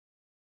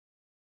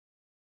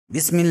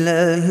بسم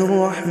الله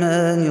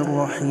الرحمن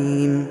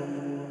الرحيم.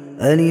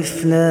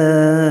 ألف لام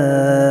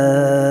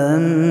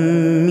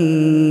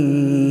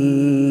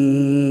ميم.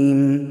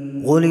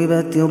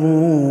 غلبت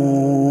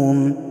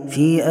الروم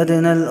في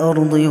أدنى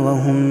الأرض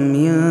وهم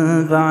من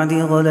بعد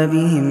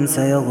غلبهم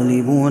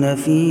سيغلبون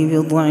في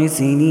بضع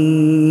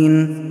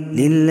سنين.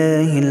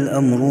 لله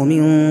الأمر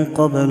من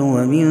قبل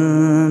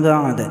ومن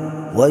بعد،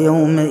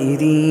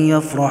 ويومئذ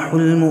يفرح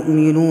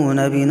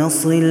المؤمنون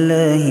بنصر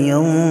الله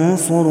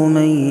ينصر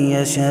من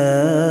يشاء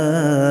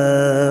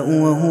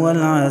وهو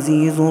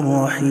العزيز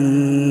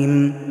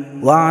الرحيم.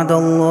 وعد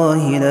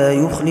الله لا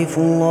يخلف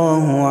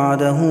الله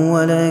وعده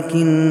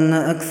ولكن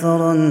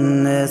أكثر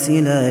الناس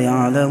لا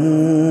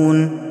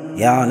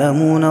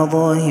يعلمون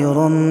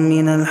ظاهرا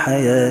من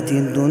الحياة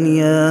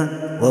الدنيا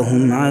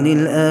وهم عن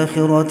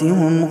الآخرة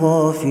هم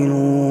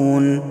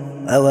غافلون.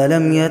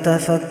 أولم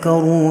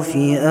يتفكروا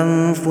في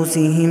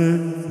أنفسهم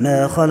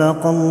ما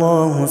خلق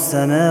الله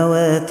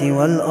السماوات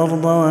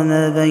والأرض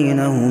وما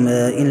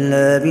بينهما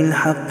إلا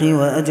بالحق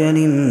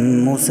وأجل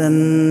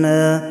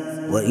مسمى،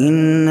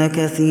 وإن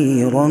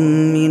كثيرا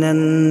من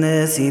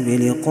الناس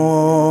بلقاء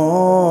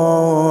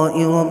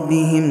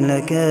ربهم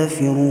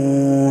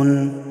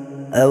لكافرون.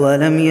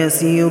 أولم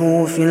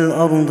يسيروا في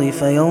الأرض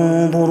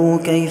فينظروا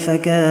كيف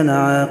كان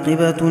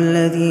عاقبة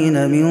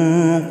الذين من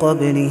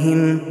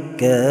قبلهم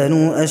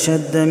كانوا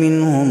أشد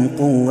منهم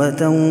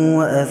قوة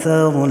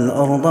وأثاروا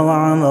الأرض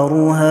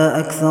وعمروها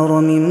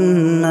أكثر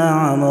مما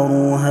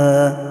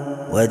عمروها،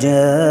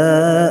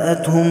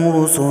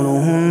 وجاءتهم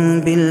رسلهم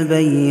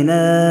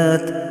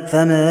بالبينات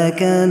فما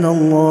كان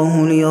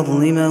الله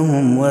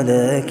ليظلمهم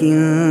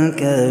ولكن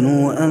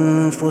كانوا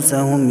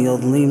أنفسهم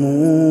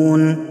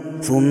يظلمون.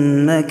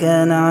 ثم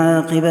كان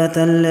عاقبة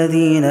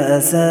الذين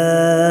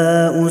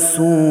أساءوا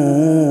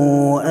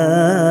السوء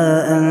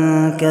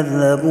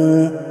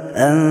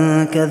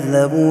أن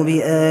كذبوا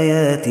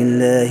بآيات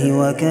الله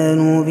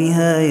وكانوا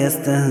بها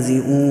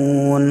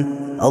يستهزئون.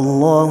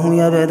 الله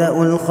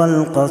يبدأ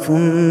الخلق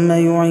ثم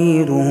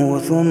يعيده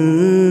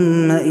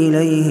ثم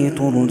إليه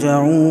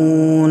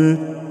ترجعون.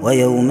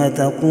 ويوم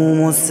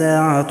تقوم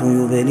الساعة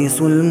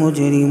يبلس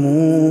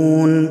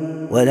المجرمون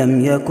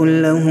ولم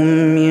يكن لهم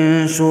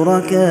من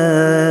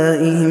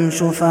شركائهم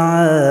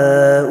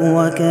شفعاء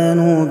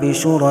وكانوا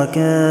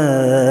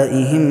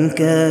بشركائهم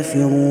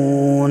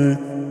كافرون.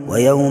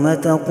 ويوم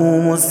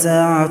تقوم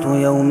الساعة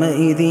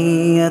يومئذ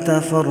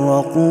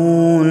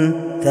يتفرقون،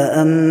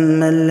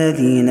 فأما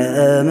الذين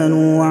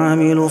آمنوا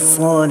وعملوا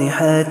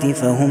الصالحات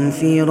فهم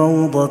في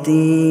روضة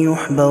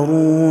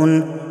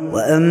يحبرون،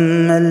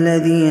 وأما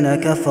الذين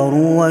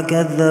كفروا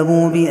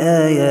وكذبوا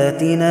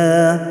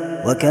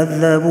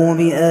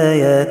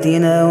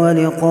بآياتنا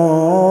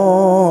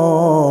ولقاء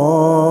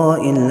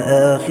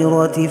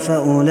الآخرة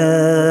فأولئك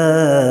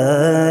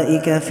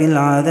في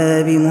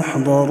العذاب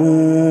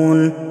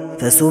محضرون.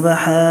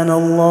 فسبحان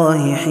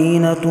الله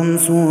حين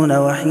تمسون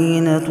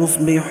وحين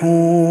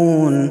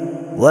تصبحون،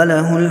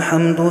 وله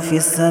الحمد في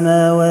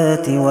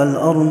السماوات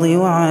والأرض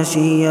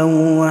وعشيا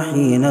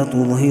وحين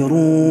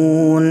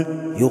تظهرون.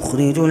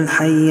 يخرج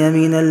الحي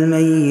من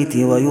الميت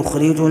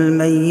ويخرج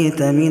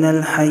الميت من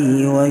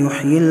الحي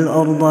ويحيي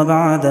الأرض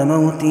بعد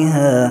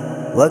موتها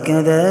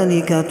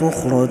وكذلك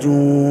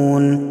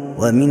تخرجون.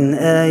 ومن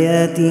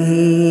آياته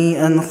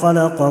أن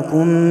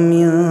خلقكم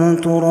من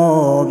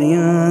تراب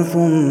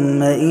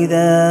ثم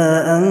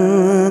إذا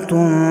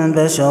أنتم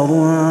بشر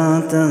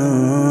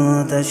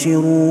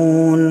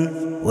تنتشرون.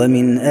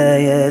 ومن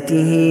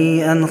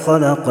آياته أن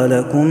خلق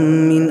لكم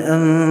من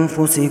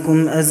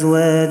أنفسكم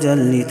أزواجا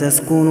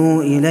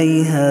لتسكنوا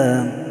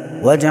إليها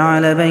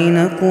وجعل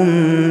بينكم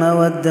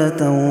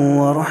مودة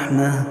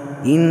ورحمة،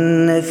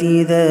 إن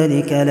في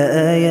ذلك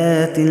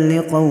لآيات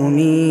لقوم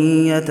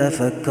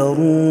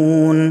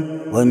يتفكرون.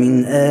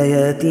 ومن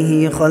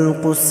آياته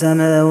خلق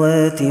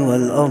السماوات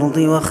والأرض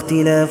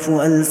واختلاف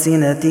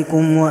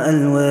ألسنتكم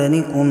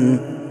وألوانكم،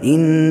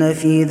 إن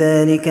في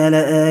ذلك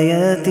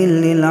لآيات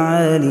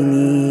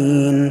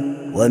للعالمين.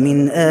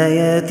 ومن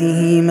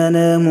آياته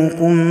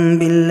منامكم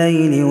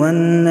بالليل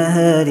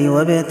والنهار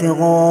وابتغاؤكم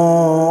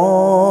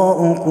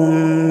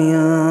من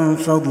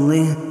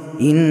فضله،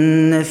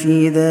 إن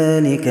في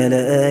ذلك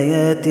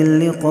لآيات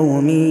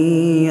لقوم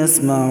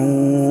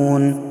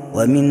يسمعون.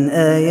 ومن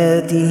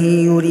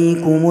آياته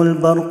يريكم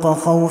البرق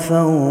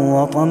خوفا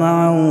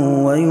وطمعا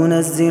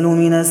وينزل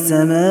من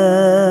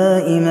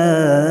السماء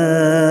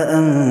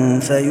ماء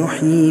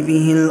فيحيي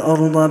به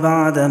الأرض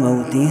بعد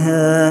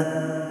موتها،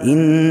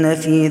 إن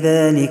في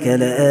ذلك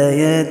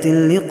لآيات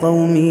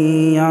لقوم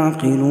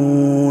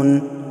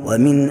يعقلون.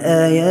 ومن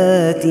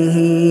آياته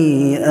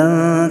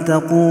أن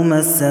تقوم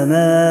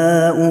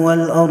السماء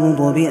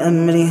والأرض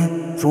بأمره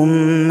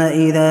ثم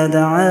إذا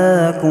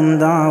دعاكم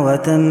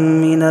دعوة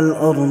من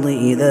الأرض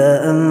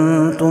إذا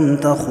أنتم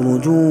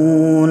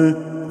تخرجون.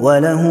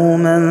 وله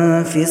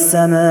من في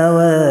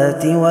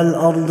السماوات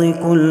والأرض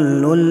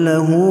كل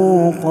له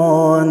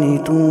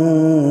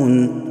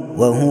قانتون.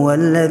 وهو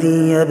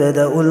الذي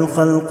يبدأ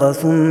الخلق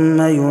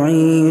ثم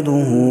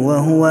يعيده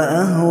وهو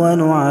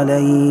أهون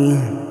عليه،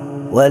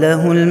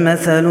 وله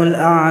المثل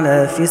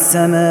الأعلى في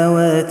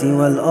السماوات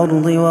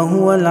والأرض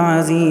وهو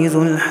العزيز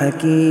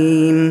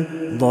الحكيم.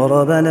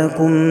 ضرب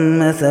لكم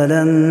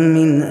مثلا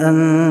من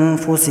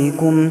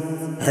أنفسكم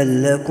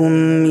هل لكم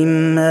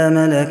مما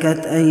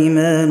ملكت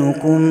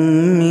أيمانكم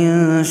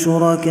من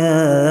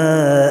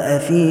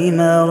شركاء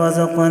فيما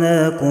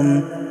رزقناكم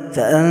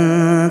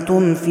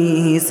فأنتم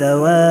فيه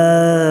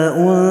سواء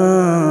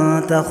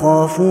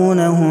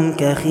تخافونهم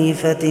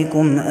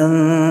كخيفتكم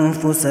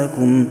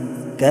أنفسكم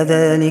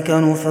كذلك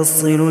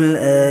نفصل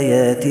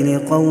الآيات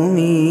لقوم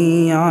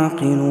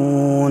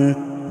يعقلون.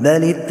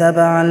 بل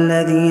اتبع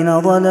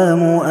الذين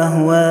ظلموا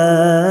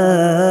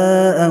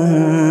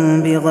أهواءهم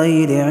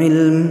بغير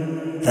علم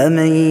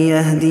فمن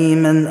يهدي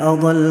من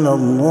أضل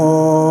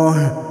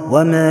الله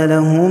وما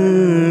لهم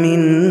من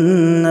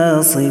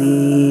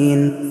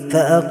ناصرين.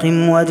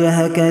 فأقم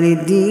وجهك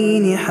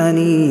للدين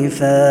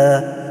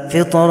حنيفا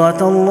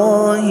فطرة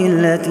الله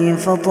التي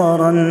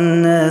فطر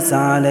الناس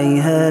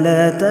عليها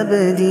لا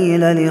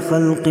تبديل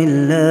لخلق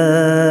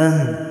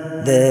الله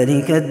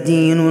ذلك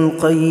الدين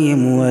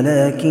القيم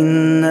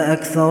ولكن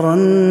أكثر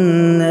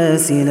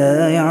الناس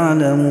لا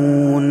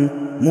يعلمون.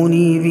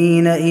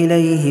 منيبين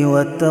إليه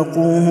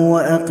واتقوه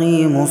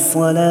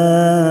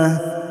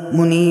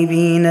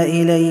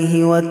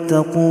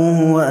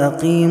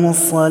وأقيموا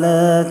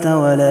الصلاة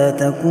ولا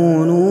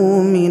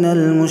تكونوا من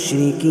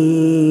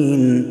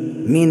المشركين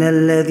من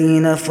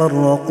الذين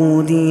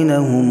فرقوا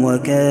دينهم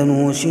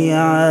وكانوا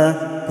شيعا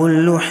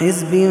كل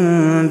حزب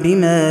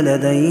بما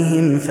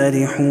لديهم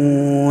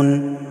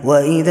فرحون.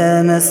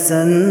 وإذا مس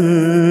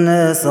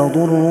الناس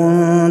ضر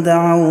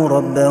دعوا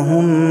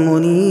ربهم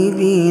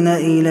منيبين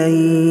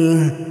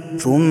إليه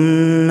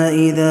ثم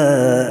إذا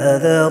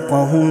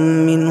أذاقهم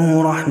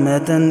منه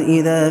رحمة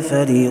إذا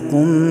فريق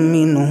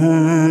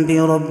منهم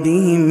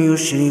بربهم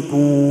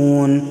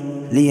يشركون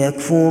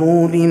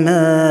ليكفروا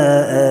بما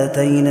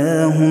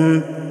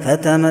آتيناهم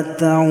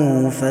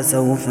فتمتعوا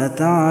فسوف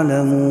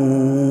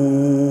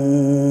تعلمون.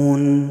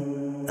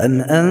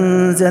 أم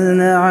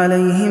أنزلنا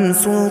عليهم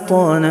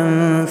سلطانا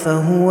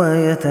فهو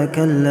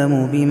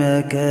يتكلم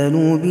بما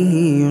كانوا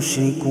به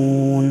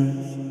يشركون.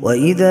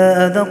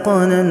 وإذا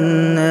أذقنا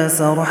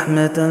الناس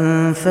رحمة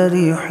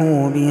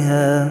فرحوا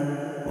بها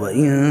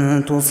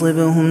وإن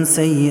تصبهم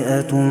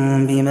سيئة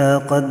بما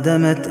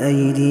قدمت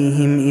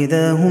أيديهم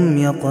إذا هم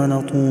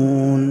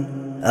يقنطون.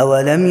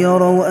 أولم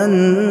يروا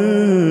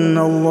أن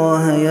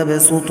الله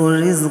يبسط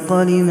الرزق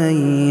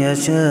لمن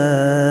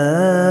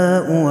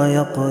يشاء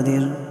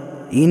ويقدر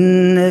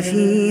إن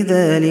في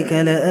ذلك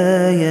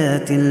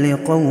لآيات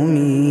لقوم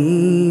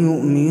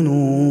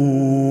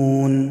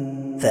يؤمنون.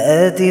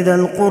 فآت ذا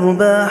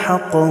القربى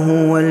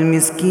حقه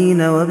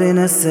والمسكين وابن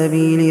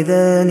السبيل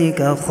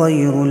ذلك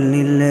خير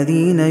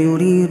للذين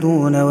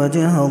يريدون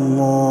وجه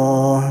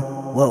الله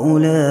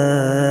وأولئك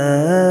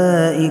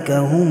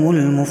هم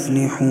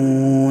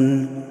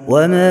المفلحون.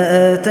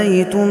 وما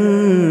آتيتم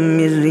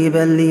من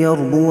ربا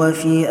ليربو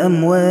في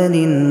أموال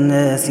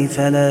الناس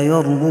فلا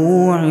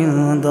يربو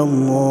عند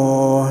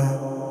الله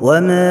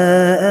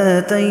وما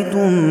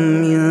آتيتم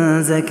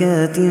من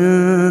زكاة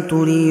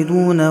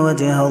تريدون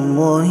وجه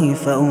الله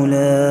فأولئك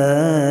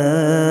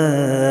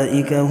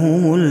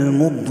هم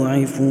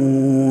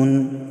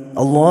المضعفون.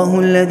 الله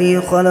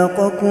الذي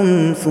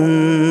خلقكم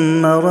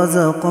ثم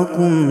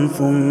رزقكم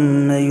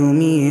ثم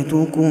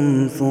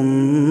يميتكم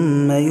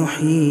ثم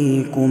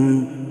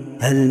يحييكم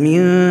هل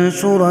من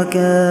شركائكم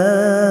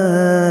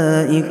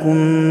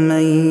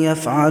من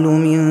يفعل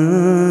من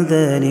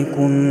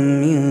ذلكم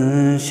من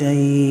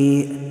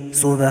شيء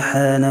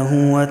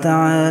سبحانه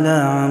وتعالى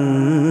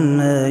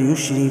عما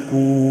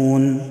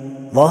يشركون.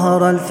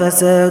 ظهر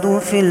الفساد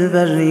في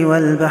البر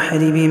والبحر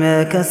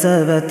بما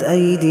كسبت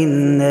أيدي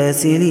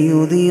الناس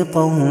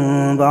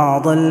ليذيقهم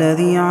بعض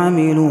الذي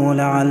عملوا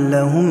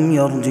لعلهم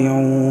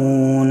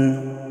يرجعون.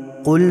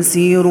 قل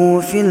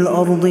سيروا في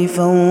الأرض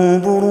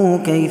فانظروا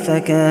كيف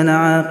كان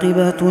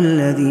عاقبة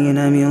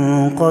الذين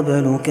من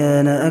قبل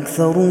كان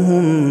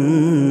أكثرهم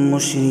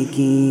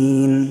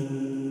مشركين.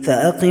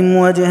 فأقم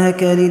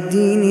وجهك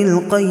للدين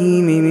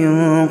القيم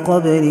من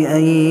قبل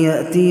أن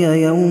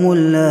يأتي يوم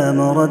لا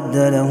مرد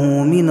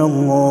له من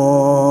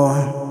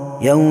الله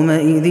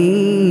يومئذ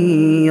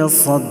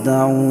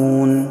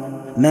يصدعون.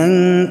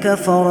 من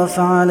كفر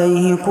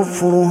فعليه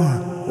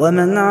كفره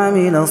ومن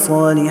عمل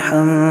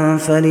صالحا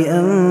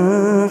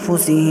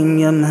فلأنفسهم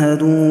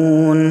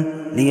يمهدون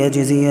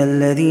ليجزي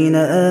الذين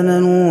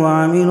آمنوا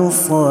وعملوا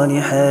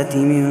الصالحات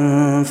من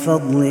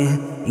فضله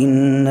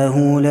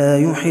إنه لا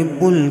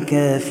يحب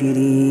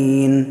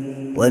الكافرين.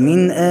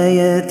 ومن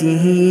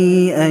آياته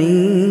أن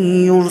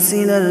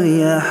يرسل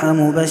الرياح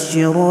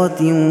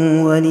مبشرات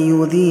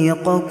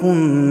وليذيقكم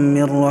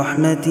من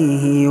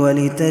رحمته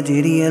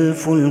ولتجري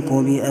الفلك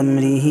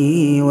بأمره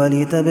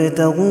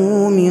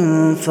ولتبتغوا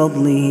من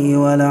فضله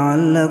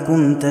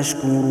ولعلكم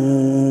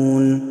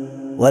تشكرون.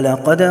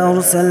 ولقد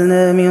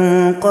أرسلنا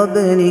من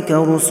قبلك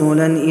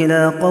رسلا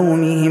إلى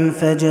قومهم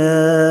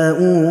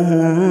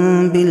فجاءوهم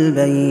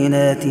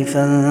بالبينات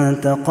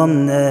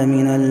فانتقمنا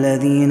من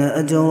الذين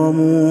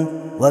أجرموا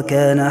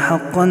وكان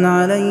حقا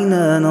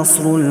علينا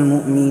نصر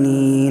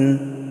المؤمنين.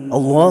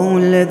 الله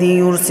الذي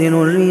يرسل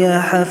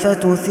الرياح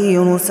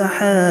فتثير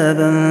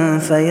سحابا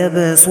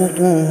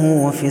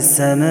فيبسطه في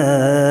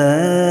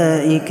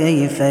السماء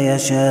كيف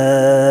يشاء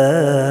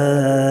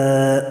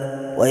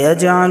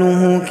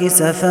ويجعله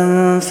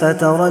كسفا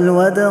فترى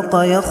الودق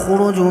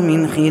يخرج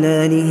من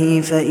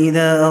خلاله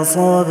فإذا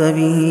أصاب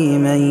به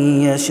من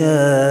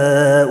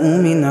يشاء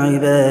من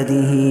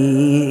عباده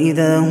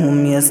إذا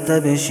هم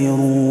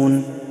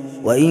يستبشرون.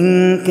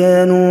 وإن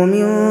كانوا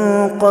من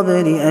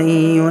قبل أن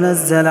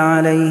ينزل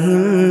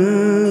عليهم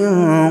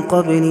من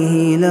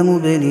قبله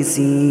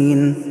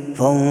لمبلسين.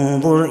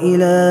 فانظر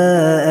إلى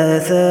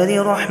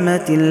آثار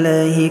رحمة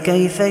الله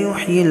كيف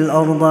يحيي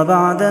الأرض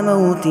بعد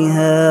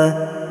موتها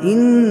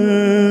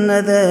إن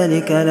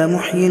ذلك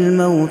لمحيي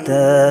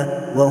الموتى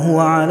وهو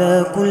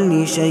على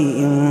كل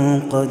شيء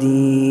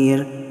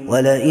قدير.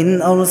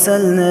 ولئن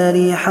أرسلنا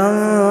ريحا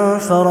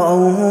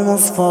فرأوه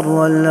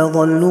مصفرا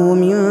لظلوا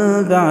من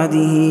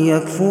بعده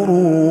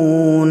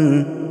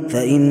يكفرون.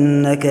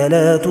 فإنك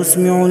لا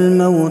تسمع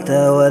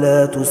الموتى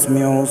ولا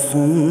تسمع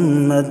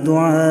الصم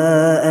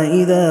الدعاء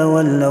إذا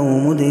ولوا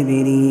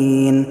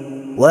مدبرين.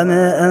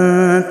 وما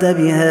أنت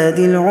بهاد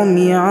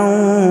العمي عن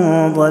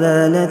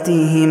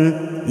ضلالتهم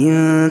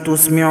إن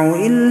تسمع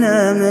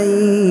إلا من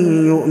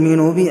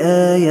يؤمن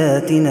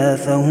بآياتنا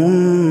فهم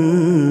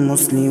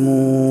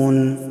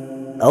مسلمون.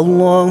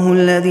 الله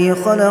الذي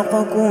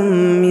خلقكم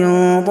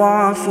من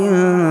ضعف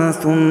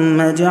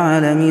ثم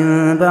جعل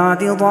من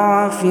بعد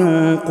ضعف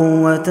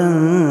قوة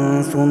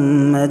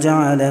ثم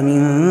جعل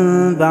من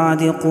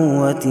بعد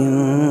قوة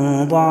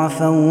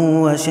ضعفا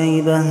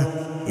وشيبة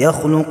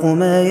يخلق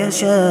ما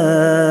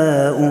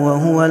يشاء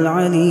وهو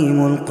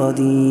العليم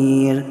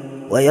القدير.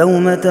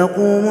 ويوم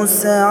تقوم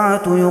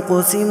الساعة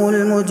يقسم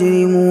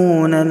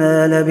المجرمون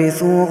ما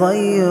لبثوا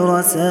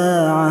غير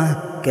ساعة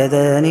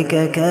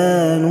كذلك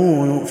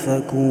كانوا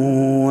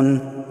يؤفكون.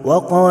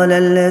 وقال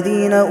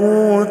الذين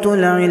أوتوا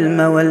العلم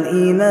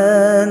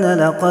والإيمان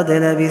لقد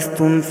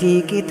لبثتم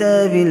في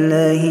كتاب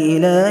الله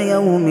إلى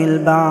يوم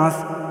البعث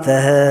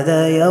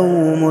فهذا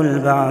يوم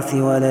البعث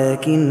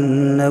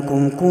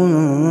ولكنكم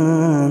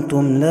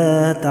كنتم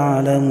لا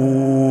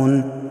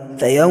تعلمون.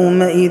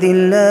 فيومئذ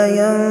لا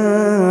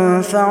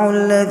ينفع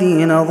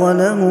الذين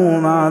ظلموا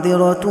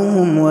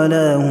معذرتهم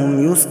ولا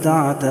هم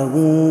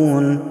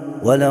يستعتبون.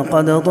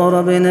 ولقد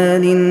ضربنا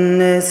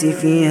للناس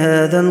في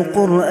هذا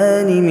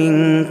القرآن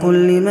من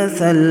كل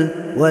مثل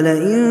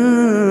ولئن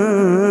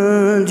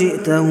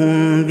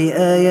جئتهم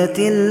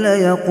بآية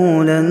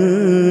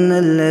ليقولن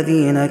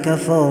الذين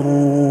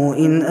كفروا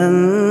إن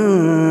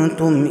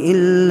أنتم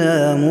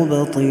إلا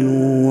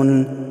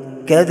مبطلون.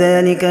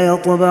 كذلك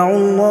يطبع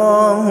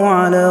الله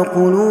على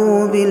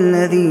قلوب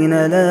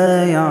الذين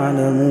لا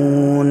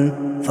يعلمون.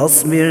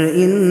 فاصبر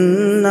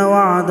إن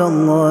وعد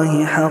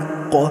الله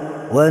حق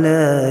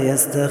ولا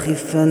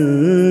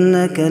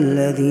يستخفنك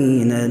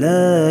الذين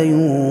لا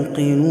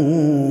يوقنون.